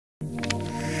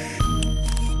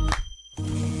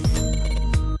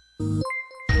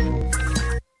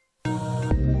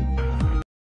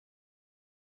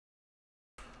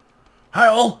Hi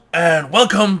all, and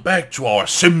welcome back to our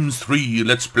Sims 3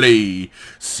 Let's Play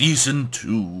Season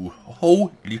 2.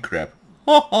 Holy crap.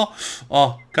 Oh,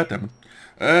 goddammit.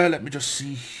 Let me just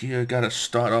see here. Gotta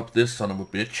start up this son of a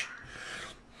bitch.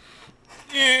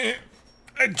 I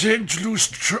tend to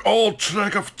lose all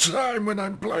track of time when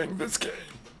I'm playing this game.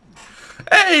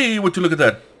 Hey, would you look at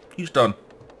that? He's done.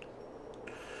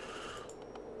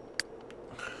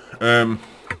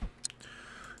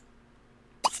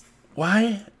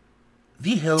 Why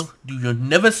the hell do you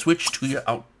never switch to your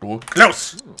outdoor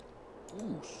clothes?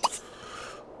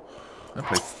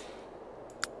 Okay.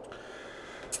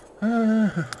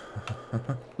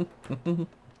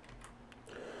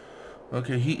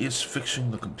 Okay, he is fixing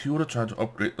the computer, trying to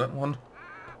upgrade that one.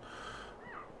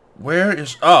 Where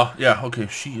is... Ah, yeah, okay,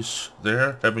 she is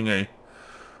there, having a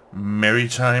merry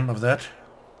time of that.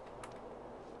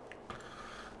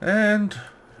 And...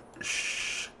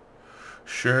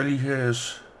 Shirley here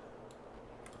is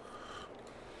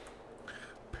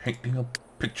painting a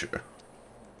picture.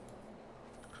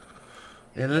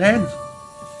 A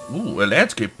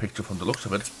landscape picture from the looks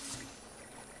of it.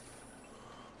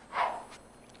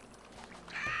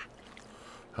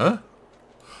 Huh?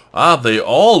 Ah, they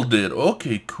all did.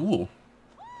 Okay, cool.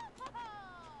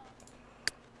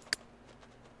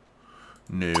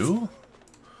 No.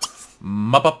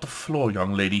 Mop up the floor,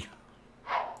 young lady.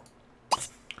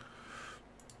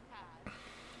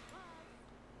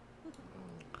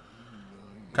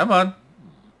 Come on.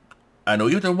 I know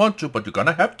you don't want to, but you're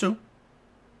gonna have to.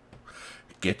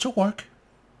 Get to work.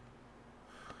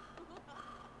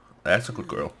 That's a good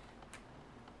girl.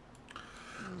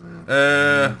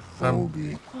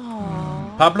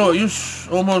 Pablo, are you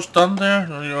almost done there?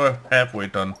 Or you're halfway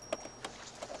done.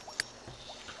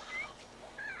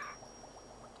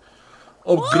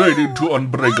 Upgrading to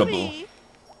unbreakable.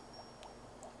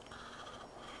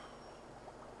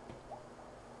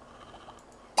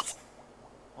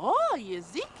 Oh, you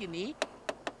zikini.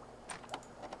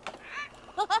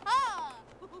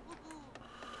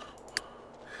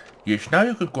 Yes, now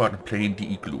you could go out and play in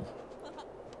the igloo.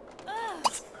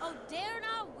 Oh, dare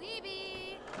not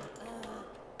weeby.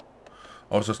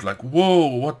 I was just like, whoa,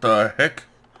 what the heck?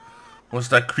 What's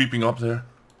that creeping up there?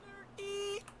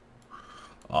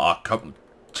 Ah, come,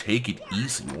 take it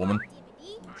easy, woman.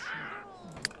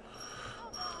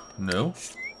 No.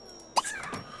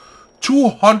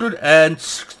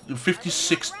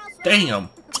 256, damn.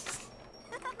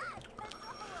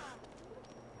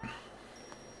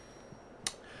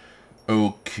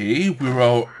 Okay,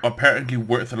 we're apparently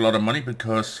worth a lot of money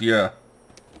because, yeah.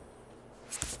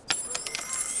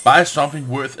 Buy something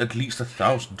worth at least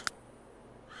 1,000.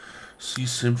 See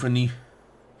Symphony.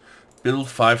 Build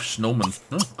 5 snowmen.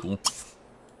 Oh, cool.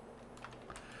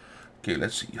 Okay,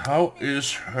 let's see. How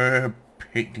is her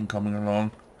painting coming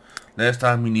along? Last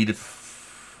time we needed...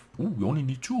 Ooh, we only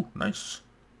need 2. Nice.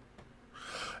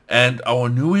 And our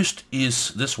newest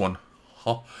is this one.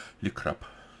 Holy crap.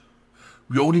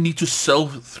 We only need to sell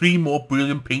 3 more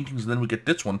brilliant paintings and then we get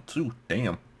this one too.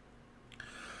 Damn.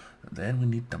 And then we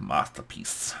need the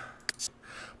masterpiece.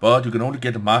 But you can only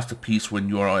get a masterpiece when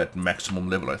you are at maximum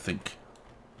level, I think.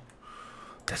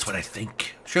 That's what I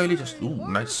think. Shirley just... Ooh,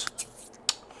 nice.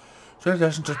 Shirley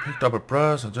hasn't just picked up a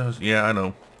brush. Yeah, I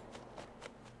know.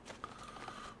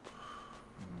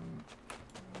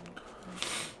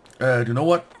 You know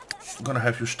what? I'm gonna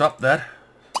have you stop that.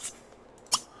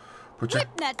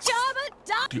 Protect the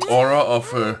aura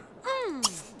of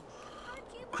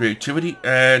creativity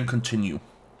and continue.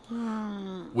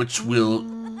 Which will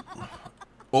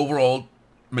overall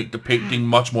make the painting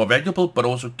much more valuable, but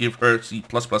also give her C++.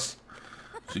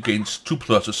 She gains 2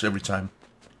 pluses every time.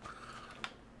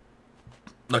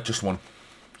 Not just 1.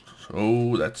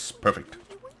 So that's perfect.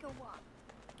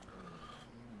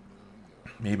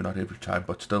 Maybe not every time,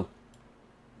 but still.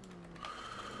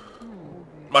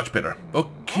 Much better.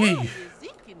 Okay. Okay,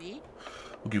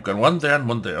 you've got 1 there and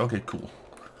 1 there. Okay, cool.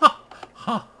 Ha!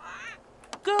 Ha!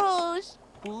 Girls,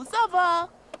 who's over?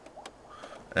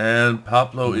 And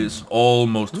Pablo is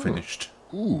almost finished.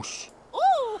 Oosh.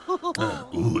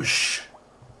 Oosh.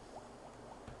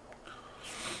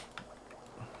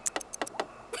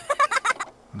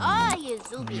 Oh, you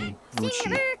zubi.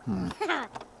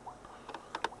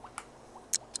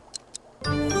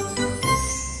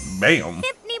 Bam.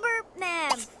 Hipney burp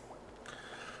nam.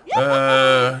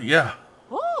 Yeah.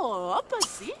 Oh, up a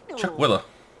sino. Check with her.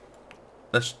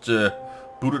 Let's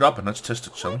boot it up and let's test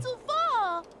it, shall we?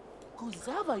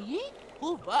 Kuzava ye?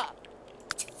 Uva.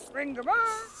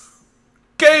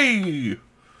 Okay.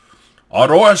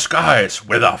 Aurora skies,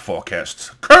 weather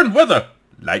forecast. Current weather,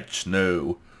 light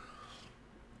snow.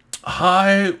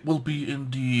 high will be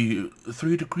in the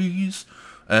 3 degrees,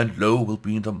 and low will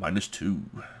be in the -2.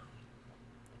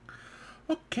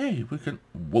 Okay, we can...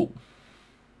 Whoa.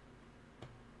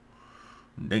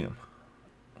 Damn.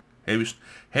 Heavy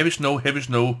snow,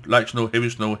 light snow, heavy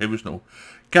snow, heavy snow.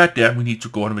 God damn, we need to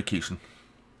go on vacation.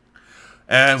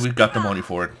 And we've got the money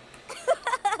for it.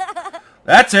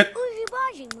 That's it.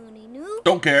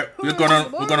 Don't care. We're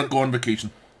gonna go on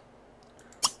vacation.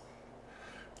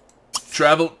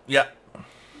 Travel, yeah.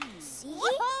 See?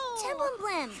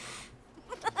 Temple.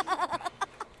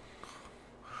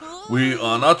 We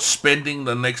are not spending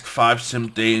the next 5 sim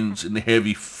days in the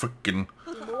heavy frickin'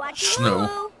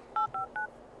 snow.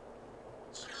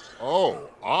 Oh,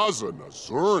 Ozza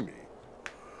Nazurni.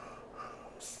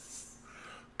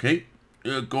 Okay,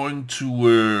 going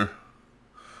to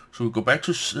so we go back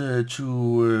to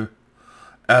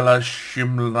Ala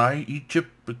Shimlai, Egypt,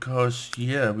 because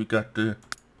yeah, we got the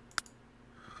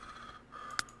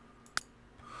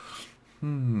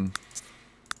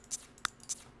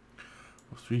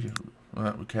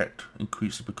we can't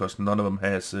increase it because none of them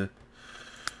has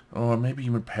or maybe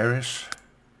even Paris.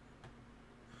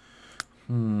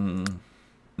 Nah,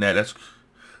 let's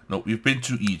no. We've been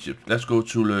to Egypt. Let's go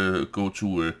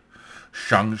to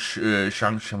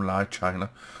Shanghai, China.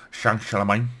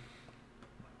 Shanghai.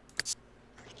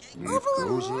 Neef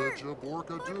goza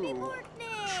jaborka do.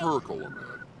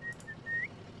 Chirkalaman.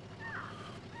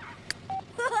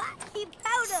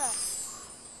 Powder.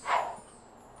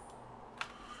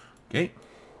 Okay.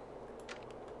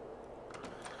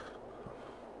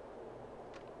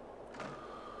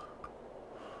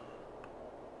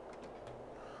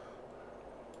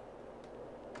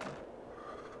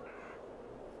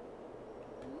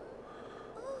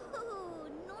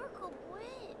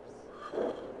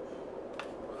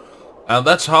 And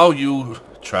that's how you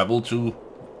travel to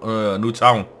a new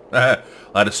town. That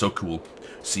is so cool.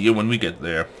 See you when we get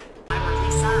there. I'm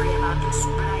really sorry about this,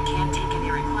 but I can't take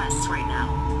any requests right now.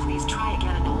 Please try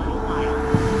again in a little while.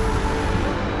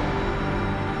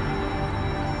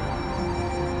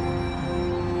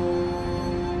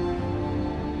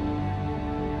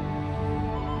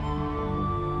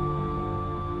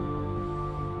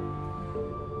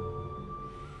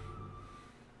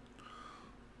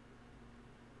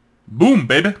 Boom,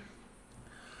 baby.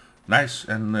 Nice,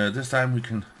 and this time we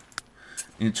can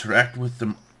interact with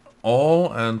them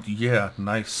all, and yeah,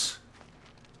 nice.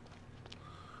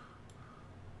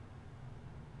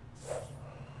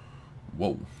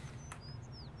 Whoa.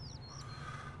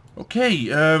 Okay,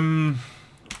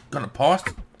 gonna pause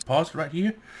it right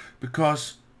here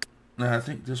because I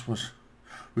think this was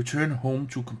return home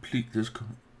to complete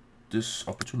this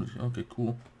opportunity. Okay,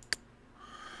 cool.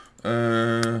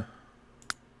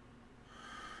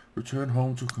 Return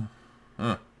home to...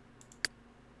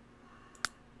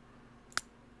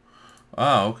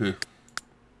 Ah, okay.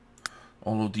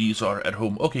 All of these are at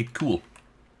home. Okay, cool.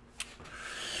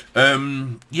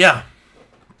 Yeah.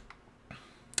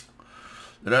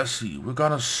 Let's see. We're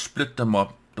gonna split them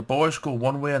up. The boys go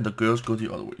one way and the girls go the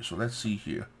other way. So let's see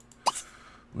here.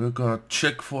 We're gonna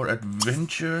check for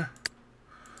adventure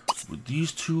with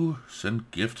these two.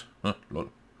 Send gift. Lol.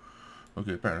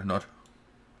 Okay, apparently not.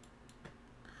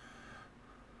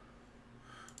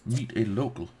 Meet a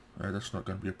local. That's not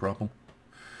going to be a problem.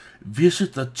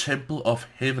 Visit the Temple of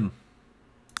Heaven.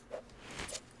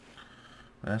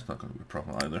 That's not going to be a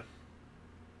problem either.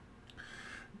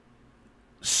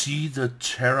 See the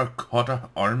Terracotta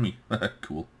Army.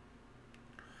 Cool.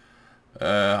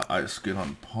 Ice skin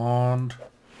on pond.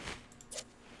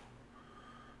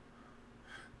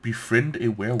 Befriend a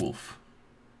werewolf.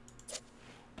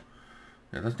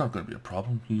 Yeah, that's not going to be a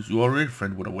problem. You already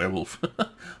friend with a werewolf.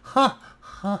 Ha!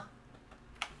 Huh.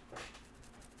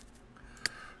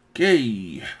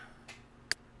 Okay.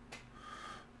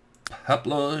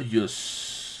 Pablo, you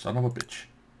son of a bitch.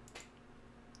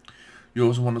 You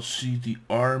also want to see the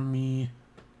army.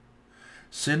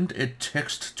 Send a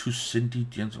text to Cindy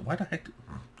Jensen. Why the heck?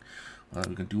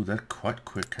 We can do that quite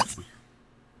quick, can't we?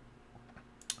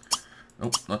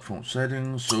 Nope, not phone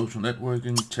settings, social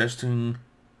networking, testing.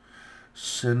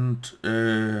 Send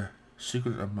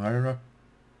secret admirer.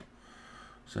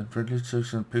 Send friendly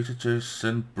text, send picture text,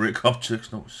 send breakup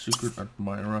text, no, secret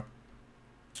admirer.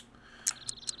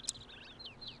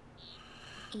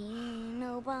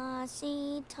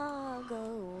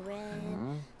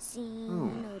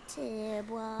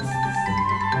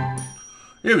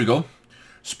 Here we go.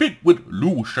 Speak with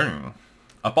Lu Sheng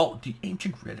about the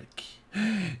ancient relic.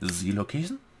 The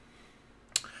location?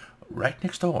 Right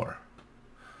next door.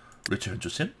 Return to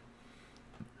Sim.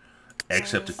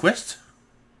 Accept the quest.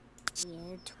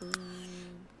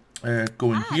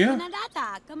 Go in here.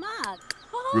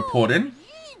 Report in.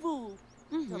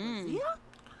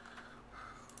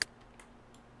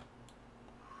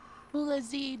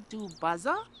 Ulazi du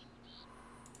baza?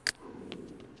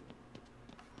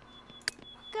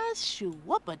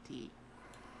 Gashuwapati.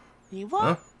 Nivo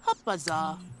Huh?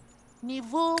 hapaza.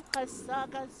 Nivo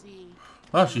hasagazi.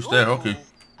 Ah, she's there. Okay.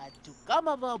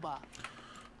 Atukamavaba.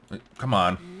 Come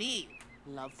on. Ni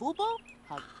lafubo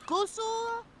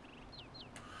hakusu.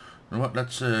 You know what?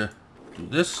 Let's do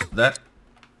this, that.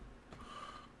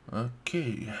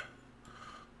 Okay.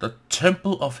 The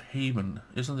Temple of Haven.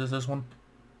 Isn't this one?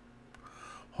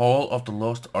 Hall of the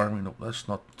Lost Army. No, that's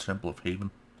not the Temple of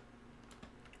Haven.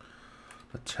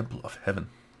 The Temple of Heaven.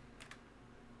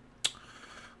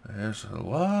 There's a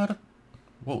lot of...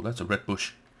 Whoa, that's a red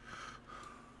bush.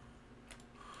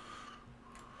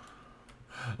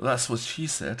 That's what she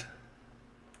said.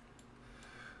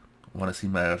 Want to see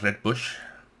my red bush?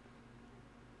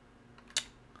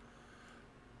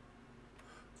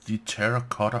 The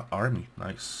Terracotta Army.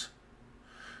 Nice.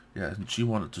 Yeah, and she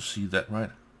wanted to see that,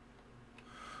 right?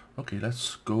 Okay,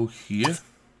 let's go here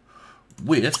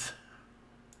with...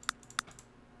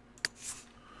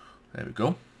 There we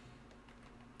go.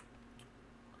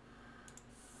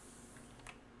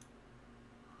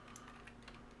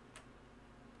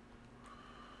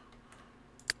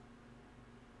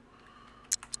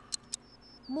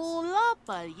 Mula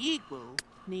parigo.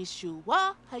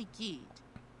 Nishuwa hagid.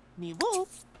 Nivo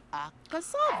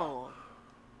akasavo.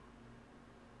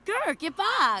 Girl, get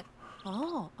back.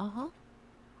 Oh, uh-huh.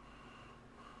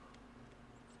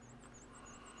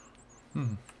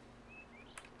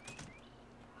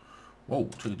 Whoa,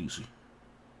 take it easy.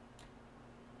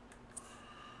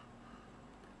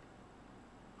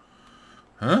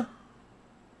 Huh?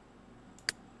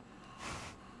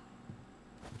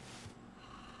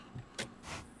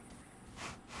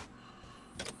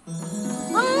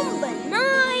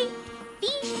 Banai,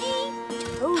 Fishi,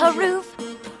 Haruf,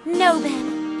 Noben.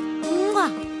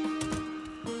 Mwah.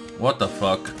 What the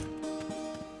fuck?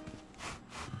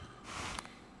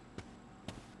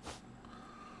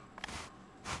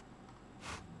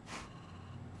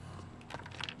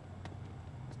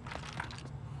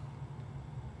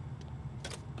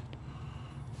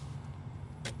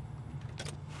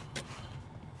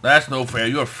 That's no fair.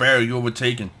 You're fair. You're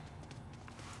overtaken.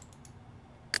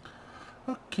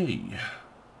 Okay.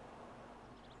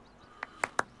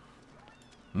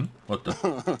 What the?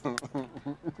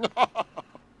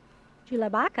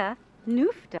 Chulabaka,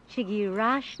 Nufta,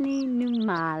 Chigirashni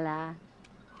Numala.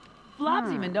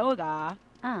 Flopsy Mendoga.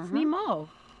 Snimo.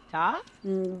 Ta?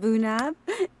 Bunab,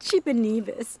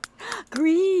 Chipanivis,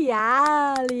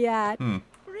 Grialiat.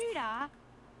 Frida.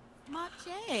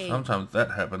 Mache. Sometimes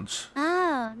that happens.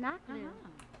 Oh, not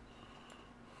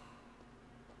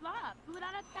Flop.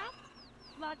 Budana tap.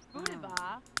 Flot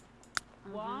Budiba.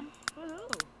 Wam. Boo.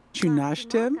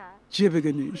 Chunashtem,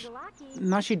 Jibiganush,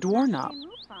 Nashi Dwarnop,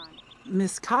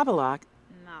 Miss Kabalak,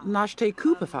 Nashte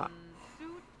Kupafa.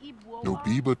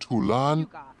 Nobiba Tulan,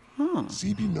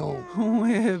 Zibi no.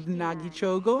 With Nagi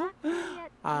Chogo,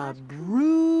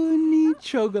 Bruni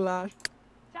Chogalash.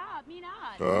 Stop.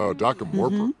 Mina. Daka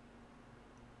Morper.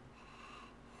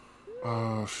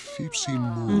 Fipsi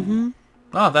Moo.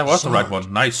 Ah, that was the right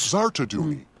one. Nice. Zarta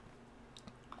Duni.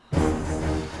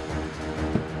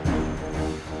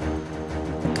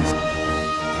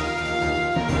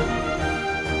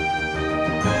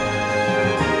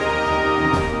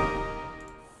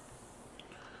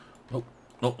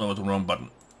 Nope, that was the wrong button.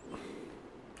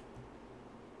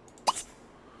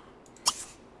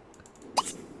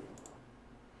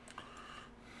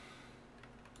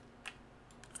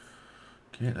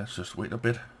 Okay, let's just wait a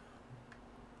bit.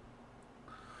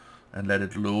 And let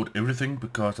it load everything,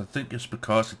 because I think it's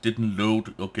because it didn't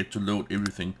load or get to load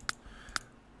everything.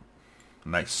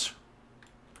 Nice.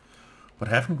 But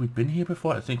haven't we been here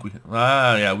before? I think we...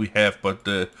 Ah, yeah, we have, but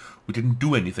we didn't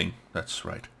do anything. That's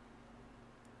right.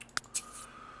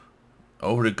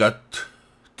 Already got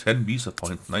 10 visa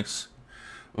points. Nice.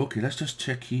 Okay, let's just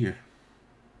check here.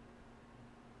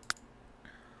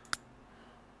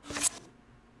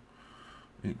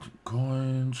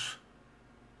 Coins.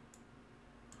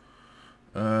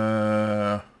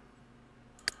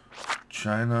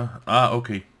 China. Ah,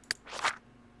 okay.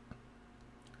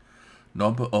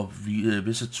 Number of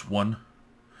visits 1.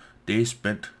 Days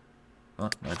spent.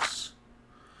 Oh, nice.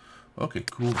 Okay,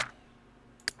 cool.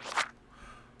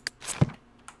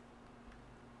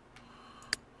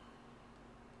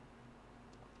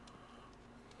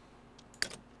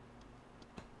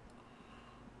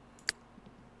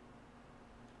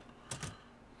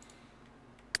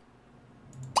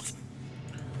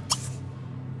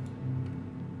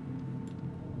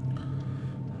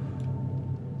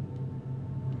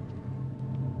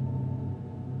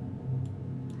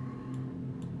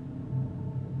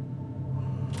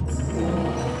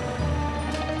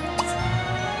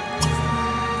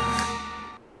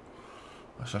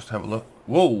 Let's just have a look.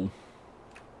 Whoa!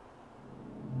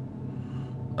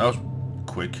 That was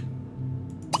quick.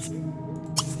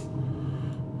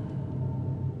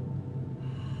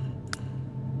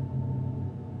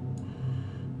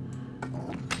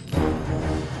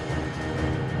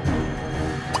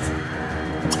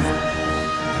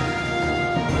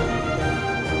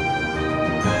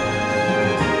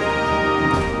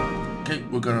 Okay,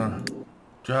 we're gonna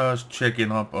just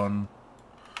checking up on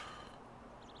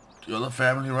the other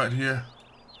family right here.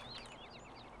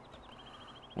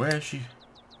 Where is she?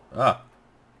 Ah.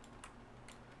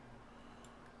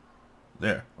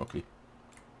 There, okay.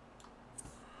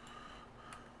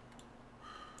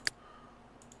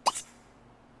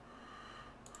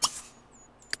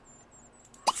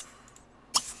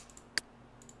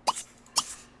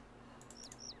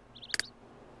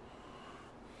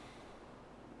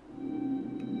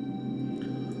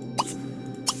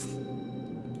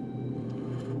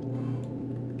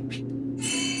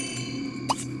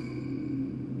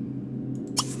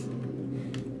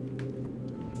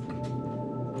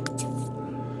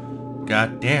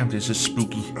 God damn, this is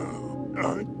spooky.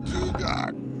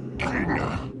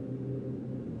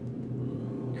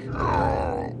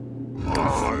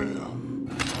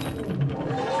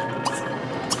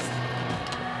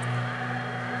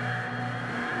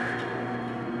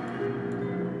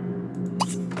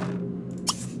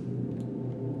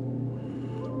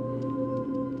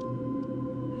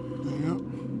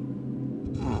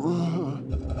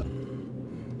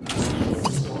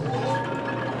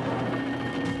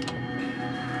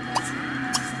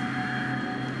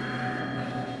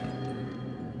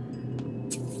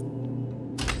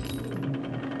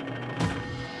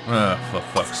 Ah, for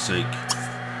fuck's sake.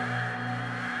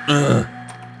 Ugh.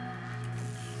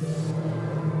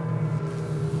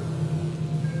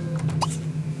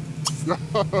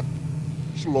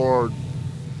 Lord.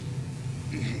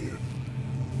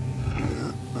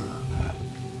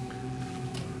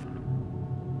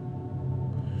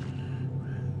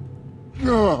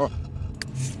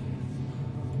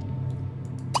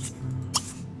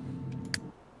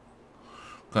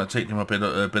 Gonna take them a bit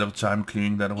of time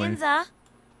clearing that away. Inza.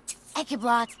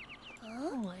 Ekeblot.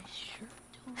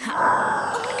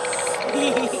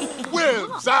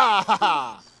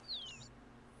 Winza!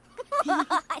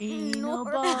 Ino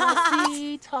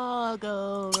bossy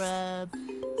togo rub.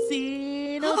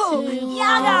 Sino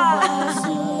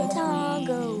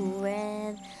Tago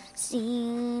red.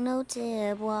 Sino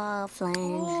tibwa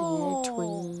flange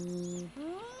twee.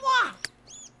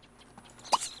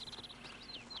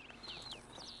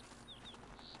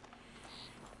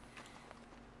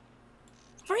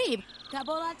 Freeb,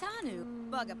 Kabolatanu,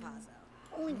 Bugapazo,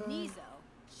 Nizo,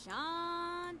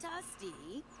 Shantasti,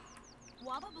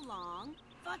 Wababalong,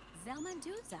 Fuck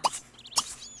Zelmantuza,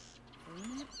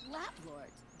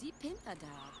 Laplord,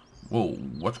 Deepinthada. Whoa,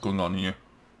 what's going on here?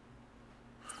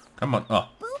 Come on, ah.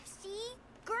 Boopsie,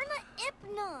 Gurna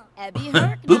Ipna. Ebby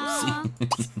Herkna, Boopsie.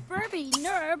 Furby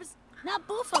Nerbs, Na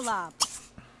Boofalop,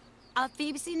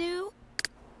 Alphibsi Nu.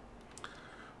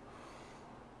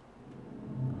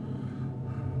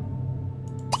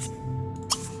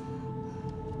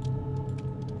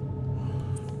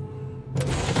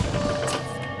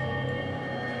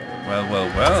 Well, well,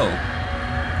 well.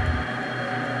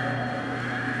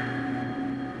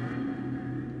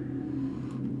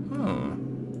 Hmm.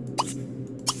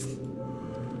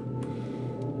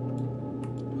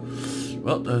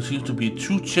 Well, there seems to be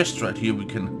 2 chests right here we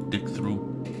can dig through.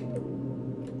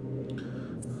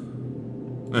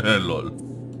 Lol.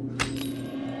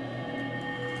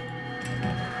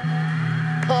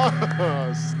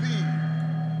 Sleep.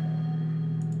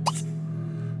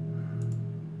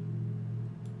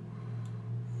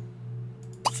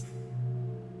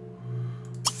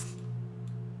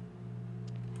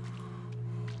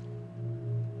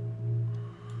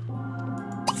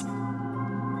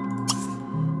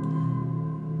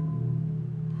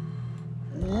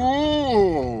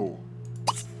 Whoa!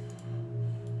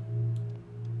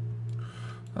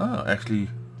 Ah, actually,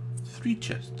 3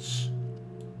 chests.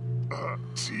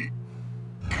 See,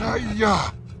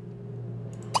 Kaya.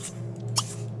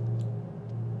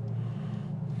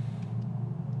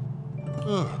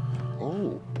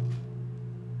 Oh.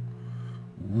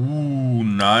 Ooh,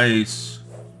 nice.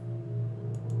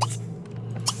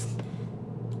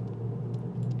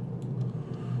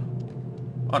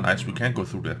 Oh, nice. We can't go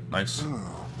through there. Nice. Ooh.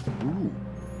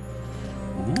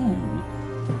 Ooh.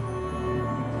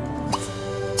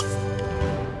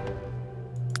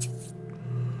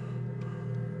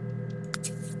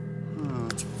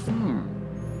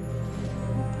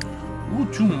 Ooh,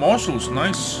 2 morsels.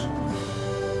 Nice.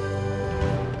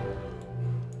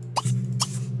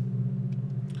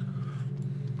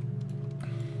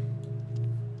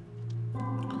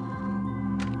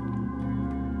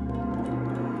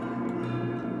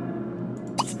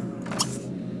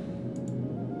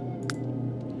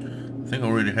 think I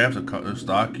already have the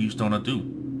star keystone. I do.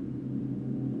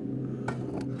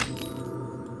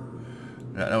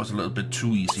 Yeah, that was a little bit too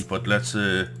easy, but let's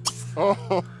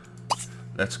Oh,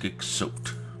 get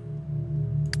soaked.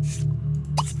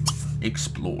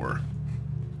 Explore.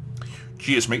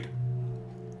 Cheers, mate.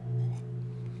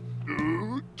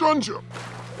 Dungeon.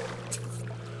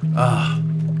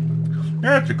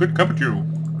 That's a good cup of Joe.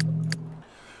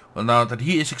 Well, now that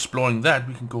he is exploring that,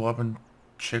 we can go up and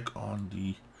check on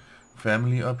the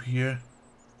family up here.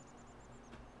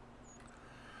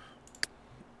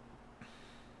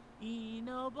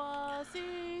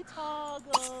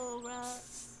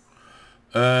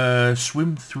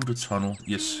 Swim through the tunnel.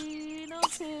 Yes.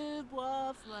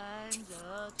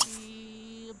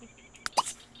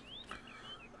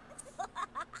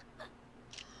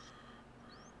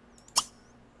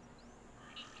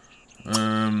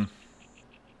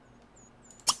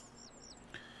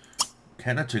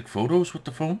 Can I take photos with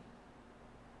the phone?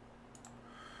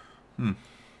 Yeah.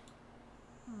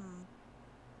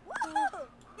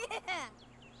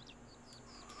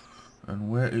 And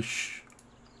where is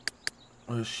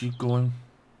she going?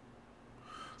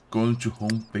 Going to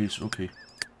home base. Okay.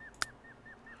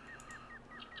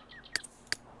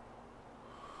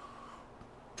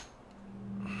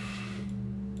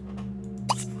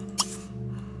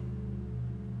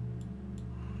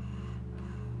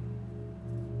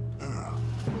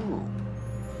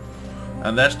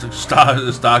 And that's the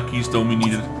star keystone we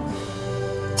needed.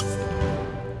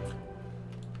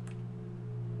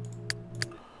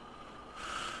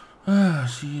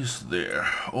 She is there,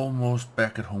 almost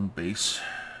back at home base.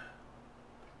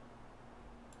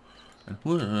 And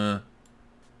who?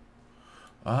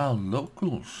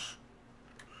 Locals.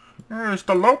 It's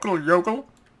the local yokel.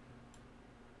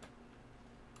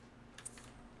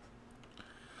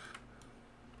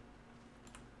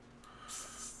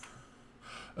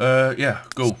 Yeah,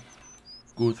 go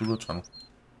through the tunnel.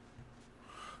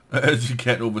 You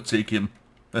can't overtake him.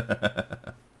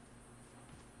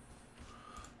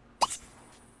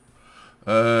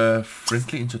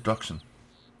 Friendly introduction.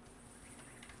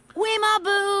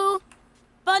 Wimabu!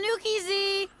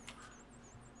 Banukizi!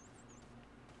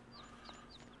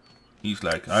 He's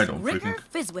like, I don't Ricker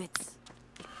Fizzwitz.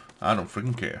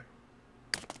 freaking care.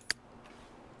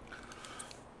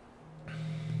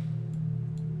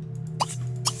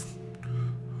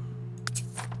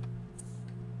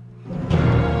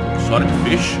 Exotic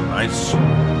fish, nice.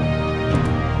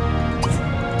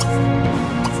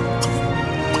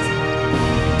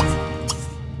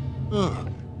 Oh.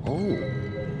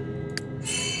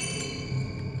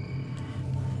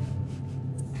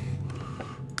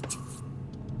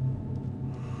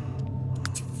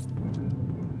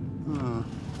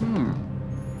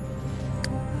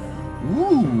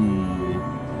 Ooh.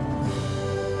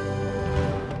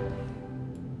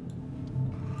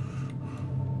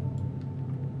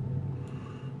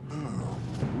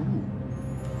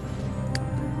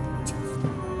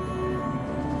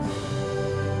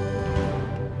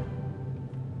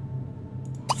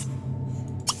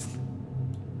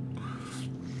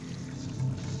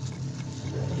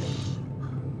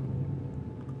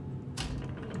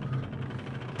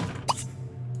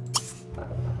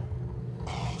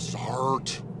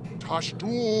 Zart.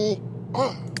 Tashtul.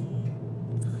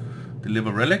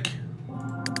 Deliver relic.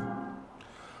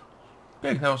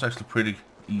 Okay, that was actually pretty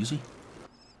easy.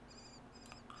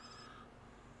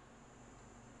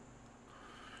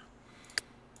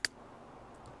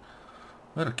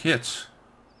 Where are the kids?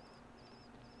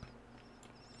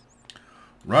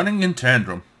 Running in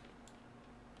tantrum.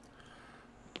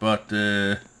 But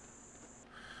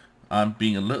I'm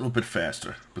being a little bit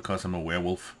faster because I'm a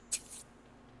werewolf.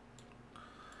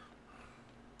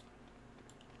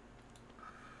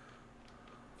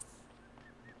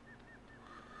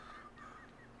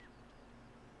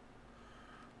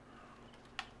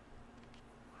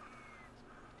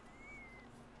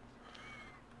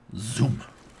 Zoom.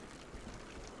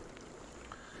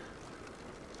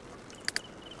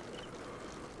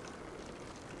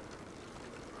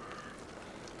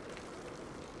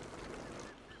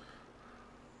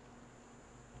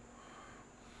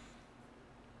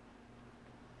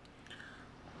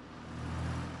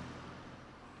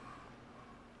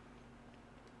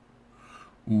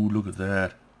 Ooh, look at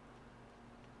that.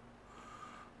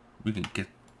 We can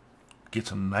get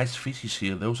some nice fishes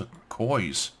here. Those are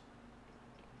koi's.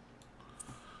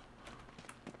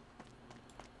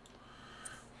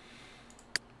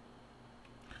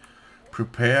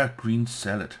 Prepare green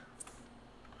salad.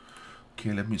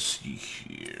 Okay, let me see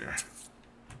here.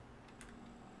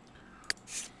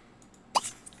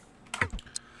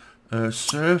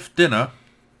 Serve dinner.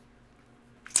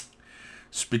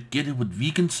 Spaghetti with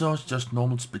vegan sauce, just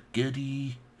normal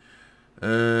spaghetti.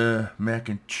 Mac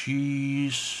and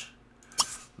cheese.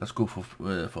 Let's go for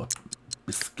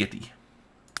biscotti.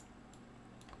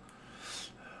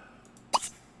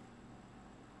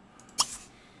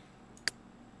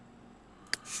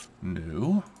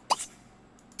 No.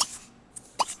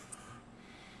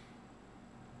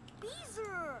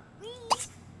 Beezer,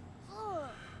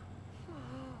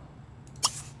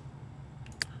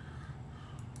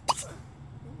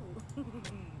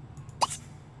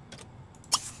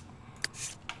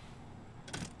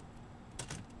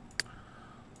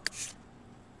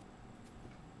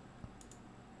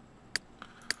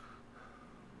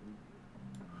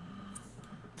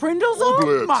 Prindles or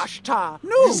Oblets. mashta?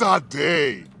 No.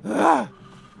 Izadeh.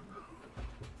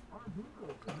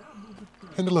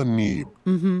 Hendela Neeb.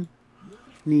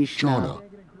 Nishna. Jonah.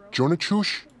 Jonah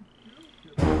Chush?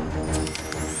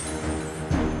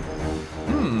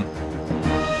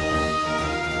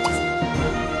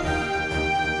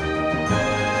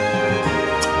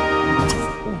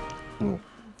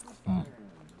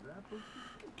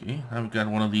 Okay, I've got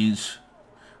one of these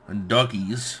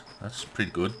doggies. That's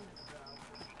pretty good.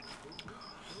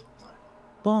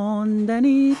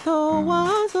 Bondanito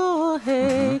wazo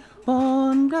hey,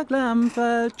 bonga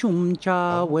glamfel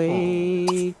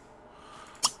chumchawe.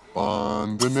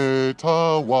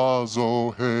 Bandaneta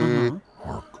wazo he.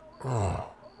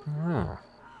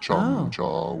 Chum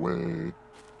chawe.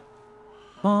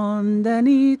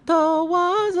 Bondanito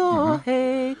wazo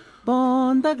hey,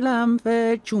 bonda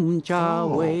glamfel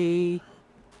chumchawe.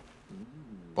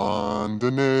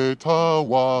 Bandaneta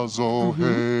wazo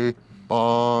he.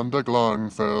 Banda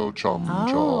glangfel chum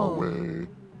chawe.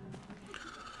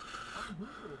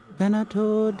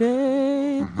 Benato de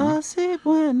asi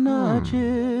buena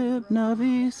chip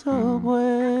naviso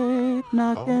bue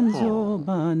nakenzo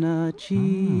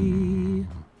banachi.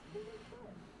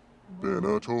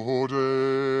 Benatode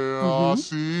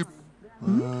asip.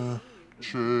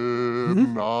 Chib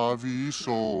navi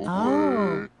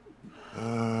sobe.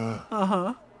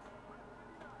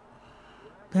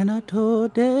 Benato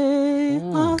de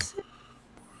asi.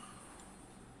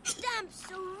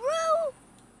 Stamp-saroo,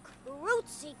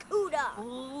 Krootsy-Kuda,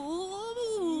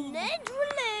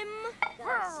 Nedrilim,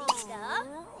 Gasita,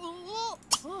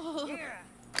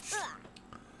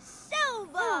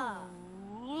 Silva,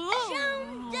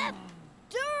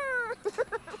 Shundep-Dur,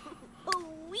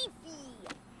 Weefy,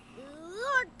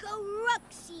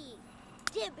 Lorko-Ruxy,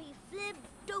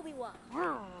 Dibby-Flib-Doby-Wop,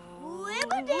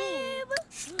 Wibbadib,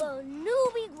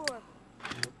 Banooby-Gorb,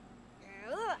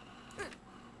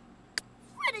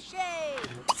 Fredishay.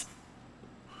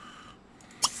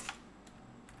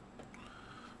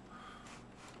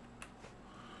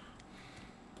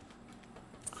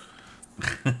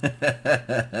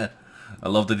 I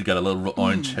love that you got a little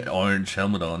orange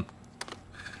helmet on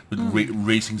with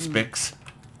racing specs.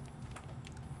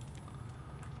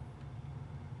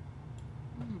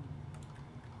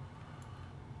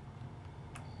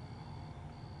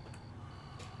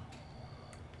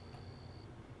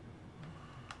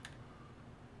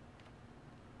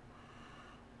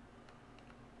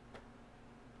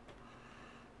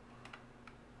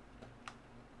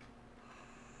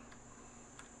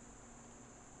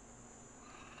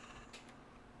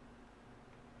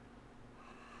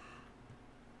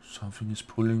 Something is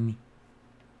pulling me.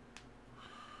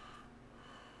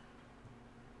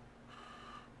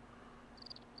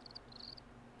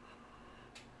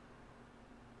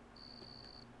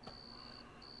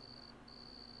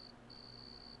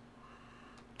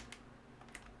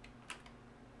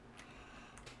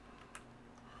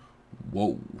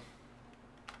 Whoa.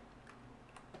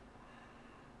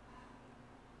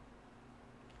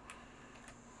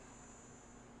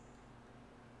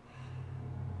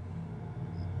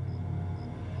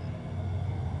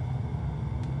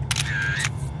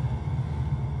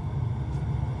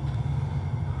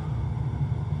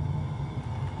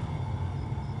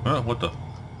 What the?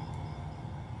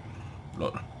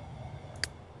 Lord.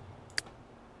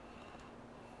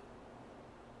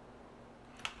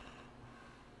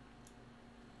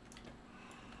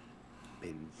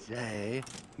 Benze,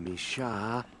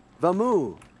 Misha,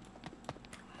 Vamu.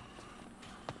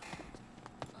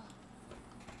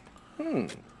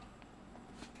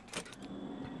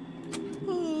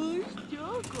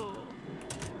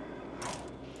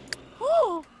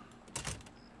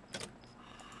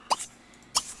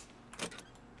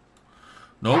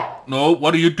 No, no,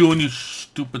 what are you doing, you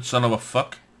stupid son of a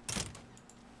fuck?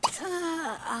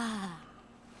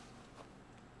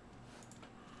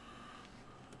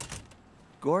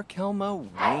 Gorkelma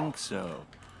Wangso.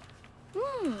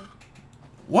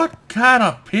 What kind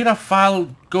of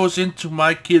pedophile goes into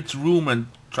my kid's room and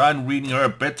try and reading her a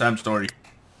bedtime story?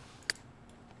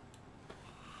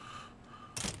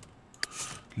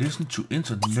 Listen to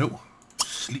no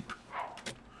sleep.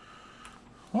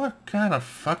 What kind of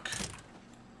fuck?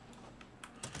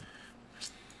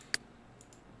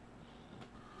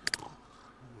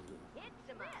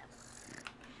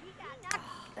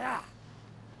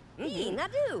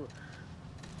 Nadu.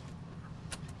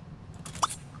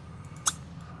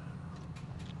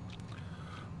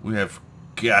 We have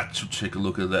got to take a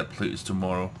look at that place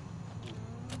tomorrow.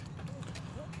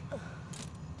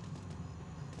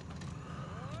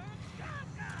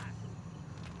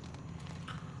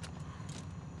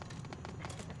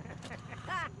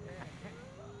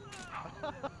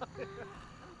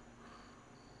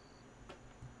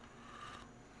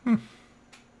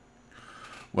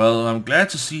 Well, I'm glad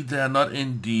to see they're not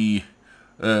in the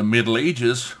Middle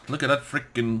Ages. Look at that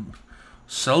freaking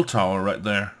cell tower right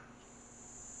there.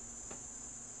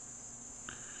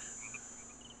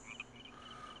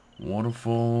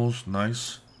 Waterfalls,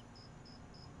 nice.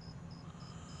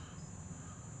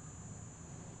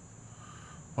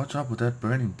 What's up with that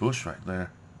burning bush right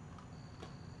there?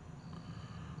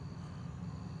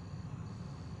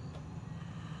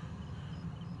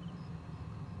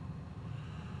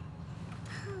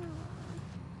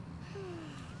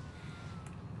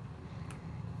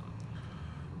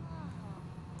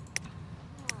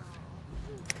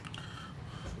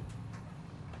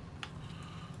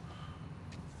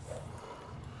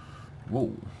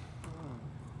 Whoa.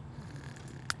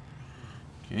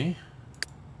 Okay.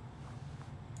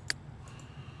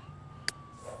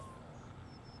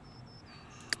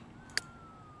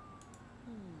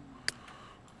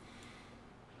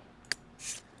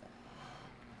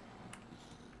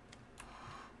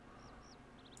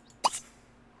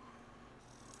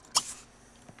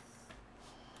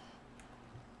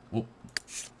 Whoa.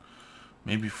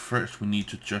 Maybe first we need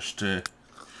to just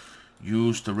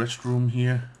use the restroom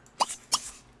here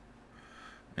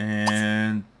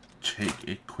and take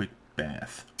a quick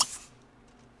bath.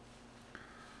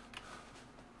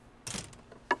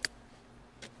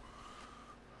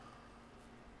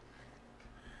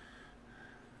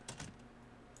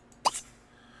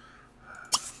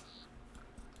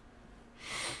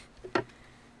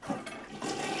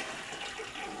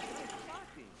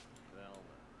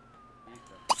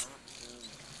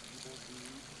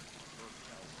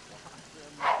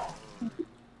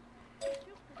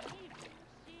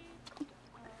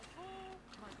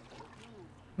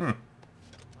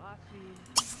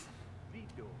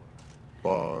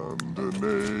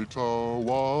 Bandeneta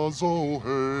was oh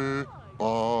hey,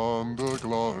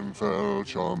 Bandeglang fell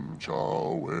chum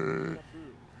chawe.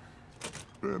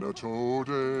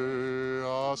 Benatode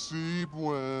asi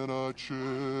buena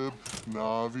chib,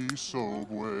 Navi so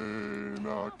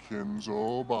buena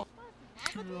kinzo ba.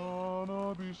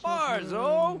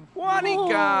 Barzo,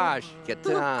 Wanikash,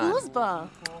 Katan. Goosebump.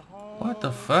 What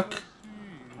the fuck?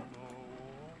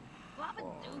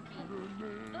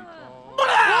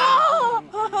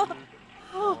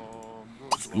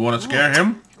 You want to scare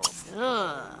him?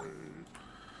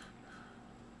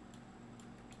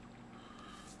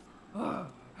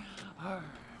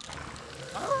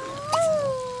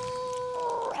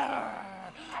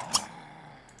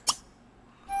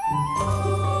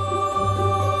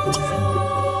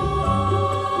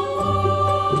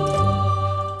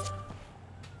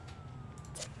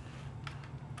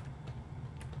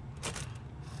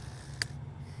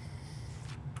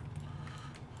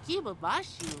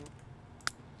 Kibabashu.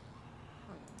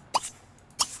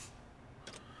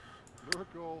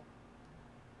 Miracle.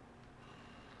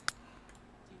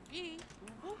 TV.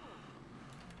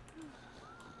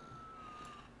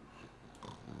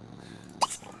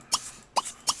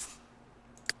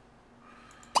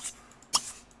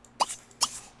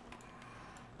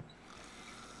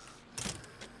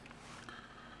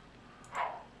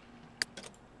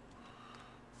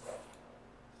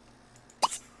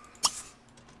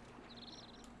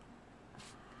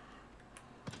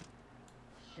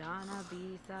 Shana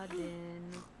bisa din,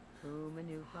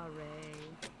 Umanufare,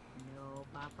 no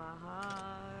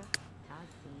papahar,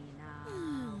 Tasina.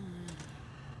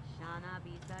 Shana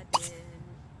bisa din,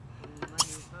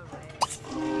 Umanufare.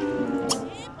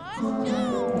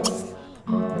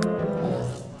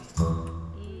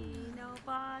 Ino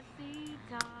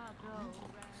pasita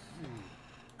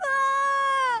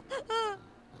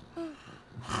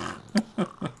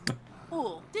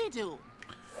Oh, they do.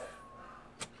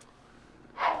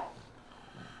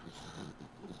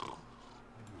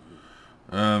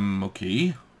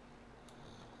 Okay.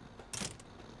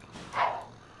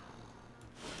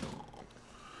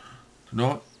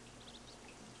 No,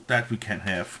 that we can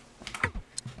have.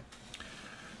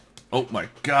 Oh my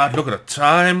god, look at the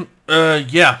time.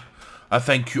 Yeah. I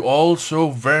thank you all so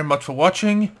very much for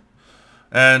watching.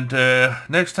 And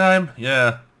next time,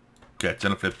 yeah, catch you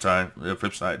on the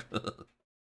flip side.